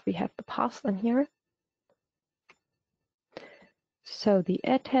because we have the path in here. So the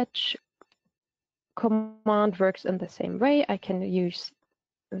attach command works in the same way. I can use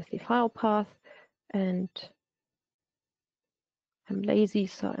the file path, and I'm lazy,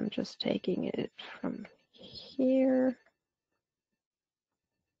 so I'm just taking it from here.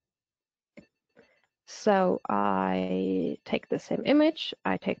 So I take the same image,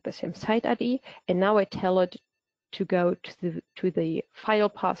 I take the same site ID, and now I tell it to go to the file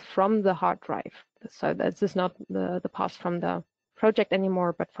path from the hard drive. So this is not the path from the project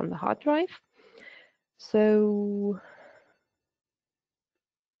anymore, but from the hard drive. So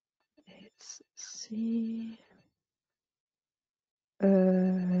let's see.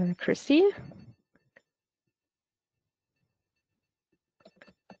 Christie.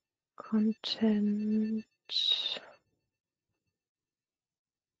 Content.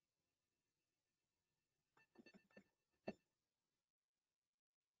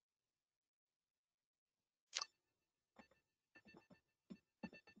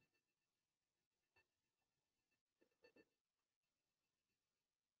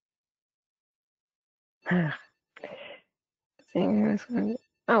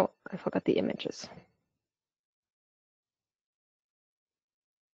 Oh, I forgot the images.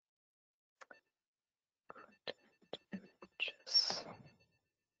 Images.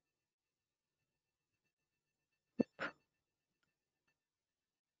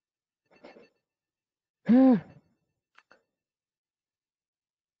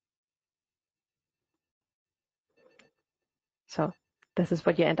 So this is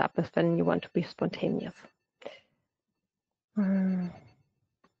what you end up with when you want to be spontaneous.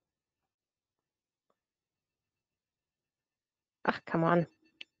 Come on.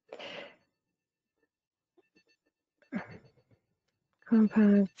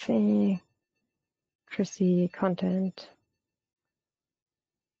 Compact, C, Christie, content,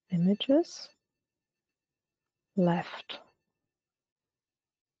 images, left.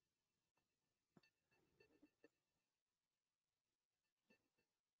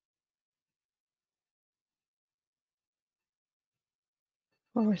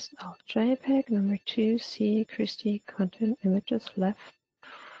 Forest JPEG, number 2, C, Christie, content, images, left,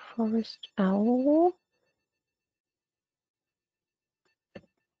 forest owl.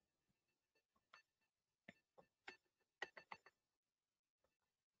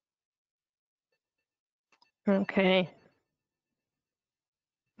 Okay.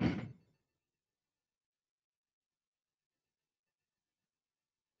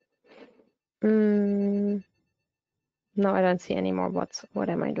 No, I don't see any more. What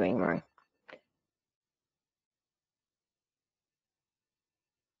am I doing wrong?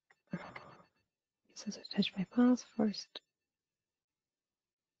 This is attached by path first.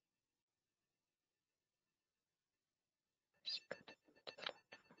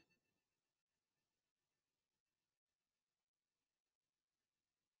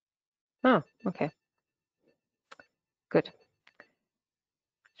 Oh, okay. Good.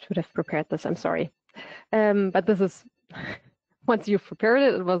 Should have prepared this. I'm sorry. But this is, once you've prepared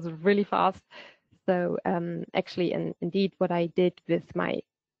it, it was really fast. So actually, indeed, what I did with my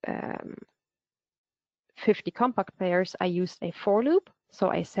 50 compact players, I used a for loop. So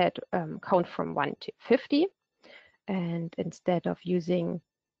I said count from 1 to 50. And instead of using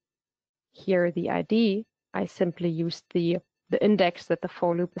here the ID, I simply used the index that the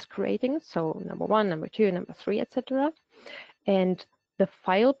for loop is creating. So number 1, number 2, number 3, etc. And the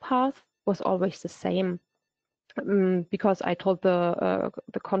file path was always the same because I told the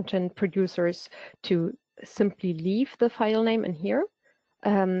content producers to simply leave the file name in here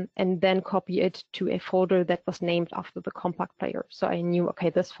and then copy it to a folder that was named after the compact player. So I knew, okay,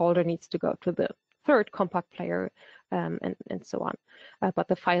 this folder needs to go to the 3rd compact player and so on. But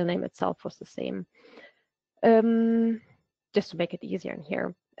the file name itself was the same. Just to make it easier in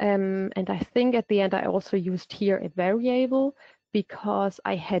here. And I think at the end I also used here a variable because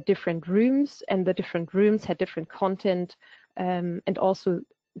I had different rooms and the different rooms had different content and also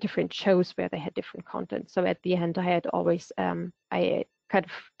different shows where they had different content. So at the end I had always, I kind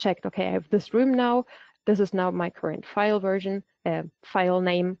of checked, okay, I have this room now. This is now my current file version, file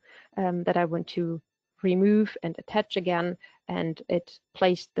name that I want to remove and attach again, and it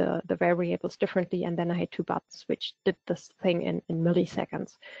placed the variables differently, and then I had 2 buttons which did this thing in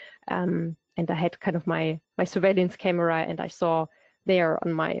milliseconds. And I had kind of my surveillance camera, and I saw there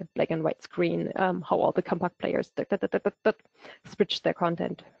on my black and white screen how all the compact players switched their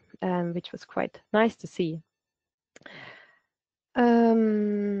content, which was quite nice to see.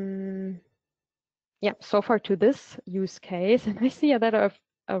 Yeah, so far to this use case, and I see that I've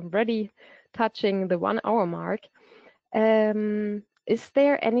already touching the 1 hour mark. Is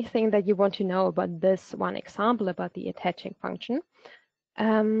there anything that you want to know about this one example about the attaching function?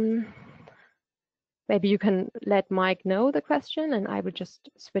 Maybe you can let Mike know the question and I will just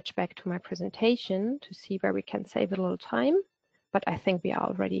switch back to my presentation to see where we can save a little time. But I think we are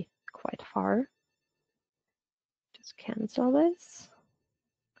already quite far. Just cancel this.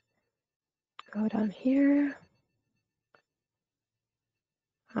 Go down here.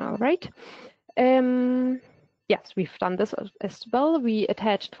 All right. Yes, we've done this as well. We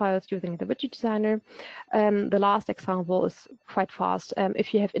attached files using the widget designer. The last example is quite fast.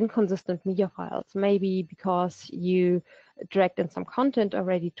 If you have inconsistent media files, maybe because you dragged in some content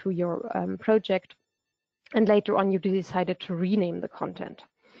already to your project, and later on you decided to rename the content.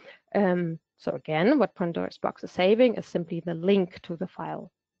 So again, what Pandoras Box is saving is simply the link to the file.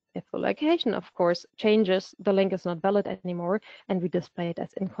 If the location, of course, changes, the link is not valid anymore, and we display it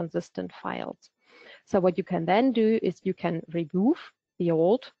as inconsistent files. So what you can then do is you can remove the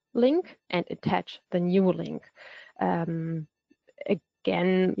old link and attach the new link. Again,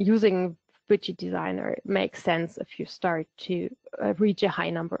 using widget designer makes sense if you start to reach a high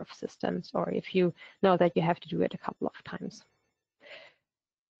number of systems, or if you know that you have to do it a couple of times.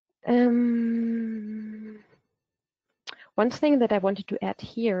 One thing that I wanted to add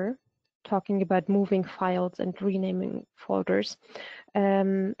here, talking about moving files and renaming folders,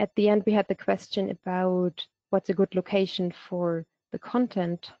 at the end we had the question about what's a good location for the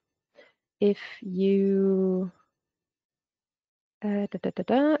content. If you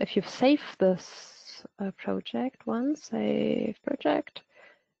if you've saved this project once, save project,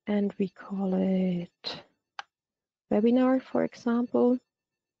 and we call it webinar, for example,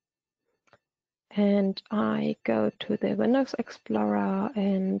 and I go to the Windows Explorer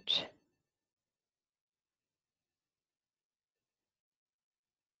and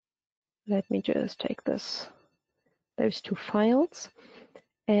let me just take those 2 files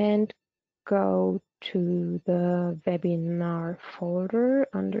and go to the webinar folder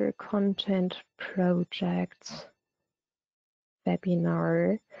under content projects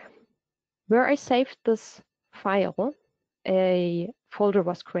webinar. Where I saved this file, a folder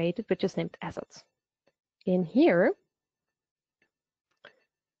was created which is named assets. In here,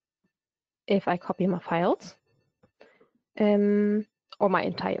 if I copy my files, or my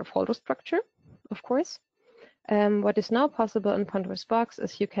entire folder structure, of course, What is now possible in Pandoras Box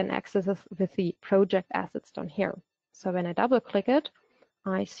is you can access it with the project assets down here. So when I double click it,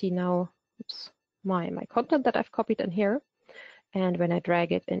 I see now my content that I've copied in here. And when I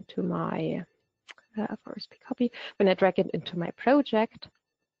drag it into my copy, when I drag it into my project,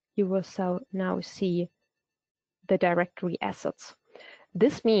 you will now see the directory assets.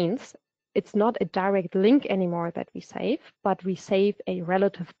 This means it's not a direct link anymore that we save, but we save a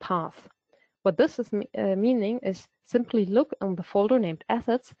relative path. What this is meaning is simply look on the folder named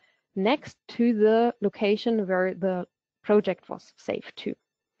assets next to the location where the project was saved to.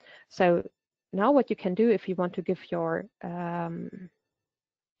 So now what you can do if you want to give your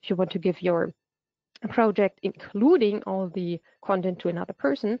project including all the content to another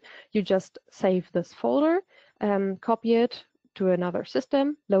person, you just save this folder, copy it to another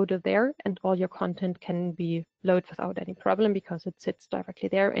system, load it there, and all your content can be loaded without any problem because it sits directly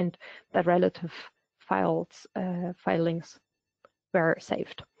there and the relative file links were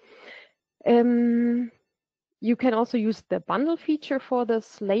saved. You can also use the bundle feature for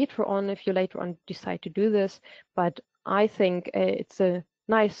this later on if you later on decide to do this, but I think it's a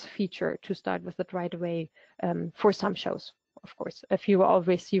nice feature to start with it right away for some shows. Of course, if you are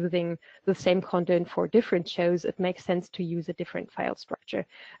always using the same content for different shows, it makes sense to use a different file structure.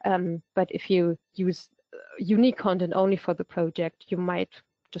 But if you use unique content only for the project, you might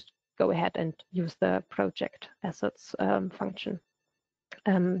just go ahead and use the project assets function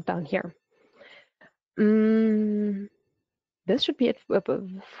down here. This should be it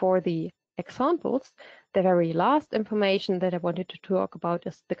for the examples. The very last information that I wanted to talk about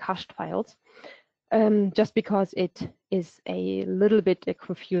is the cached files, just because it is a little bit a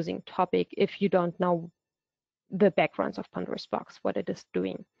confusing topic if you don't know the backgrounds of Pandoras Box, what it is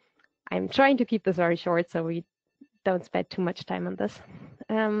doing. I'm trying to keep this very short so we don't spend too much time on this.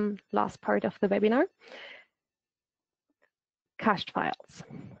 Last part of the webinar. Cached files.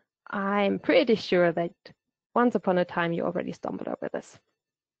 I'm pretty sure that once upon a time you already stumbled over this.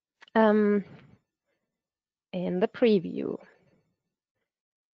 In the preview,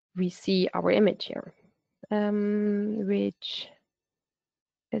 we see our image here, which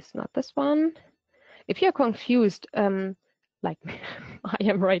is not this one. If you're confused, like I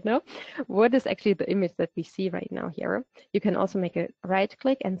am right now, what is actually the image that we see right now here? You can also make a right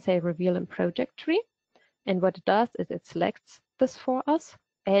click and say reveal in project tree. And what it does is it selects this for us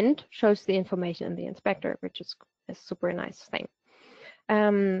and shows the information in the inspector, which is a super nice thing.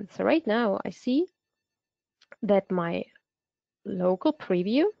 So right now I see that my local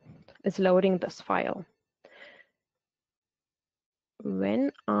preview is loading this file.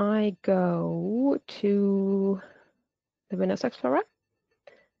 When I go to the Windows Explorer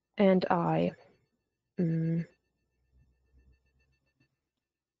and I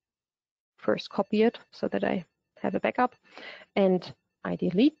first copy it so that I have a backup and I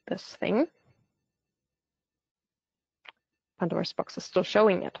delete this thing, Pandoras Box is still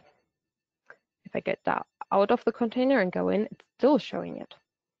showing it. If I get out of the container and go in, it's still showing it.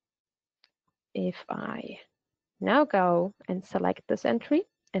 If I now go and select this entry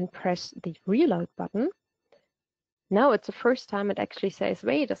and press the reload button, now it's the first time it actually says,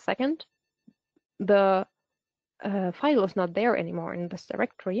 wait a second, the file is not there anymore in this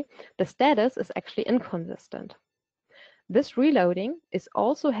directory. The status is actually inconsistent. This reloading is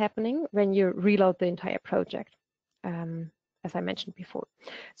also happening when you reload the entire project, as I mentioned before.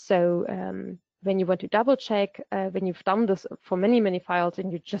 So when you want to double check, when you've done this for many files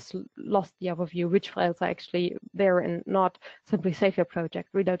and you just lost the overview, which files are actually there and not, simply save your project,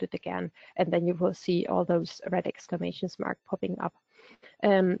 reload it again, and then you will see all those red exclamations mark popping up.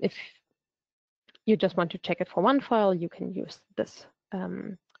 If you just want to check it for one file, you can use this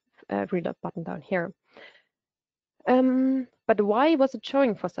reload button down here. But why was it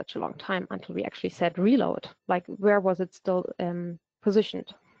showing for such a long time until we actually said reload? Like, where was it still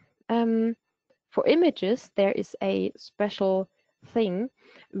positioned? For images, there is a special thing.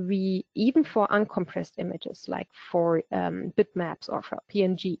 We, even for uncompressed images, like for bitmaps or for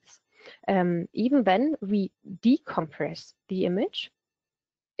PNGs, even then we decompress the image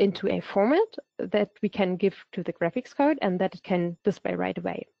into a format that we can give to the graphics card and that it can display right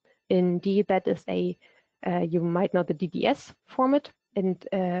away. Indeed, that is a, you might know the DDS format, and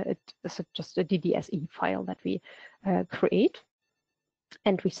it is just a DDSE file that we create.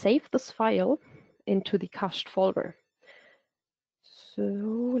 And we save this file into the cached folder. So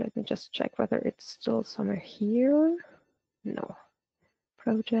let me just check whether it's still somewhere here. No.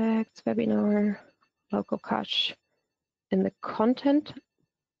 Projects, webinar, local cache. In the content.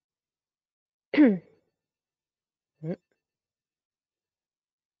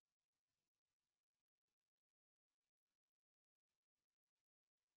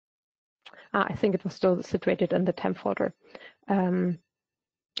 I think it was still situated in the temp folder.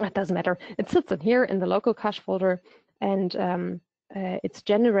 It doesn't matter. It sits in here in the local cache folder, and it's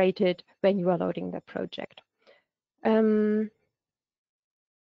generated when you are loading the project.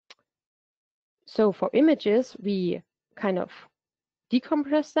 So for images, we kind of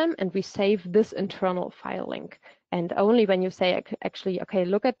decompress them and we save this internal file link. And only when you say, actually, okay,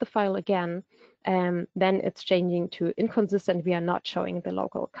 look at the file again, then it's changing to inconsistent. We are not showing the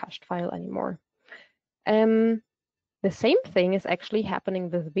local cached file anymore. The same thing is actually happening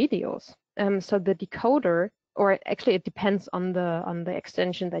with videos. So the decoder, or actually it depends on the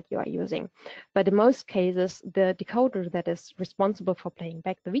extension that you are using. But in most cases, the decoder that is responsible for playing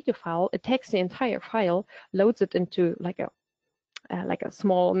back the video file, it takes the entire file, loads it into like a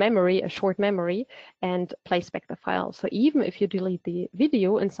small memory, a short memory, and plays back the file. So even if you delete the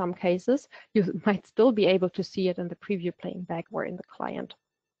video, in some cases, you might still be able to see it in the preview playing back or in the client.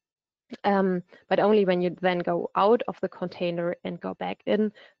 But only when you then go out of the container and go back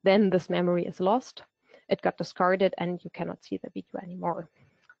in, then this memory is lost. It got discarded and you cannot see the video anymore.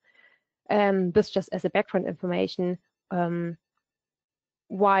 This just as a background information,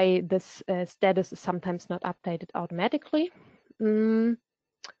 why this status is sometimes not updated automatically. When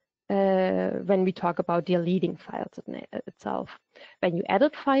we talk about deleting files itself. When you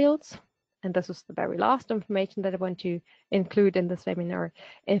edit files, and this is the very last information that I want to include in this webinar,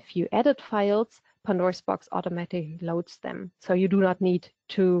 if you edit files, Pandoras Box automatically loads them. So you do not need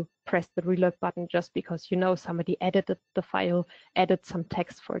to press the reload button just because you know somebody edited the file, added some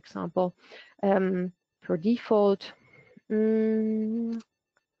text, for example. Per default, was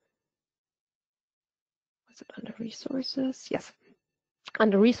it under resources? Yes.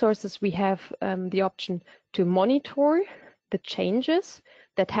 Under resources, we have the option to monitor the changes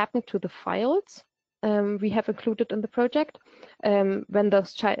that happen to the files we have included in the project when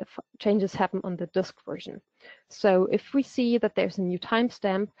those changes happen on the disk version. So if we see that there's a new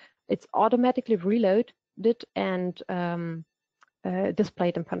timestamp, it's automatically reloaded and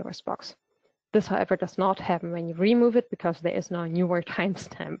displayed in Pandoras Box. This, however, does not happen when you remove it because there is no newer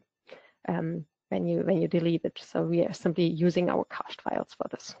timestamp when you delete it. So we are simply using our cached files for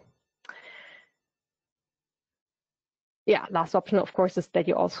this. Yeah, last option, of course, is that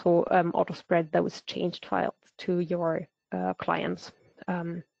you also auto spread those changed files to your clients,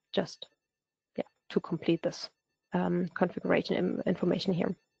 just to complete this configuration information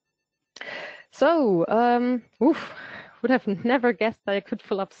here. So, would have never guessed that I could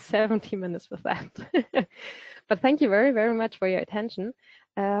fill up 70 minutes with that. But thank you very, very much for your attention.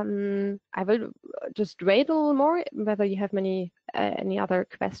 I will just wait a little more whether you have any other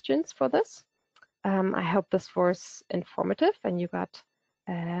questions for this. I hope this was informative and you got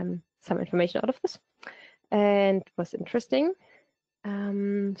some information out of this and was interesting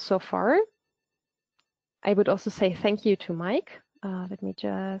so far. I would also say thank you to Mike. Let me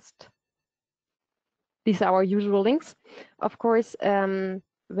just, these are our usual links. Of course,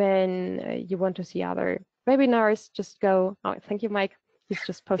 when you want to see other webinars, just go, oh, thank you, Mike. He's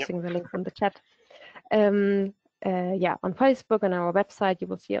just posting the link in the chat. Yeah, on Facebook and our website, you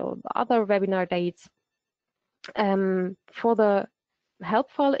will see all the other webinar dates. For the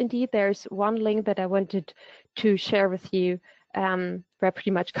help file, indeed, there's one link that I wanted to share with you where I pretty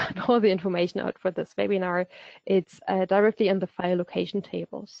much got all the information out for this webinar. It's directly in the file location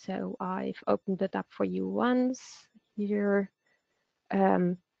table. So I've opened it up for you once here.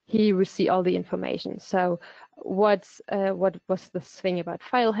 Here you will see all the information. So what was this thing about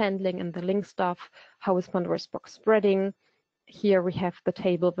file handling and the link stuff? How is Pandoras Box spreading? Here we have the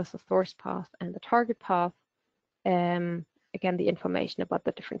table with the source path and the target path. Again, the information about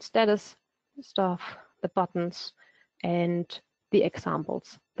the different status stuff, the buttons, and the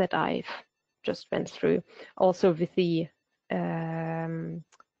examples that I've just went through. Also with the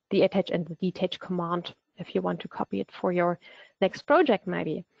attach and the detach command if you want to copy it for your next project,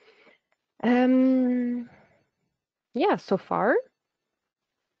 maybe. Yeah, so far,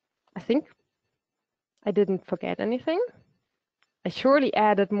 I think I didn't forget anything. I surely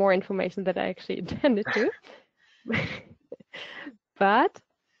added more information than I actually intended to. But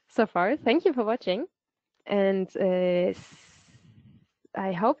so far, thank you for watching. And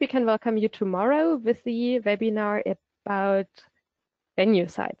I hope we can welcome you tomorrow with the webinar about venue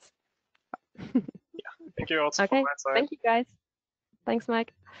sites. Yeah, thank you also okay, from my side. Thank you guys. Thanks,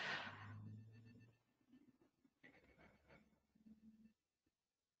 Mike.